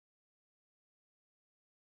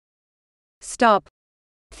Stop.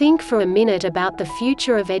 Think for a minute about the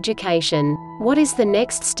future of education. What is the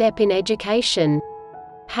next step in education?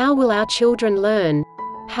 How will our children learn?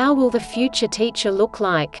 How will the future teacher look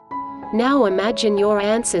like? Now imagine your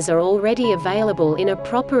answers are already available in a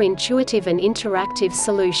proper intuitive and interactive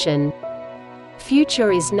solution.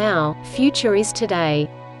 Future is now, future is today.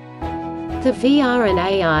 The VR and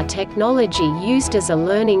AR technology used as a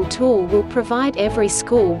learning tool will provide every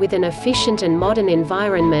school with an efficient and modern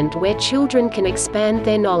environment where children can expand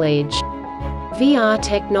their knowledge. VR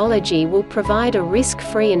technology will provide a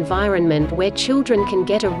risk-free environment where children can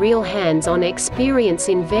get a real hands-on experience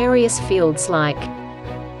in various fields like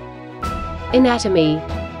anatomy,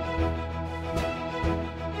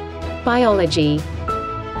 biology,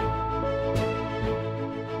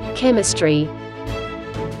 chemistry,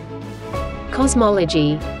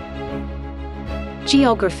 cosmology,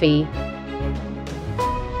 geography,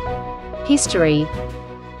 history,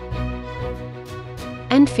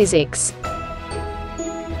 and physics.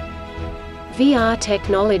 VR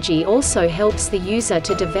technology also helps the user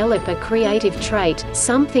to develop a creative trait,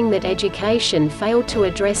 something that education failed to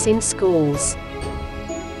address in schools.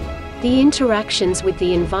 The interactions with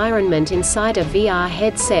the environment inside a VR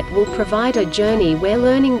headset will provide a journey where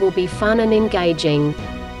learning will be fun and engaging.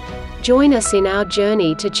 Join us in our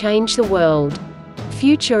journey to change the world.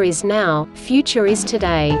 Future is now, future is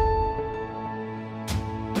today.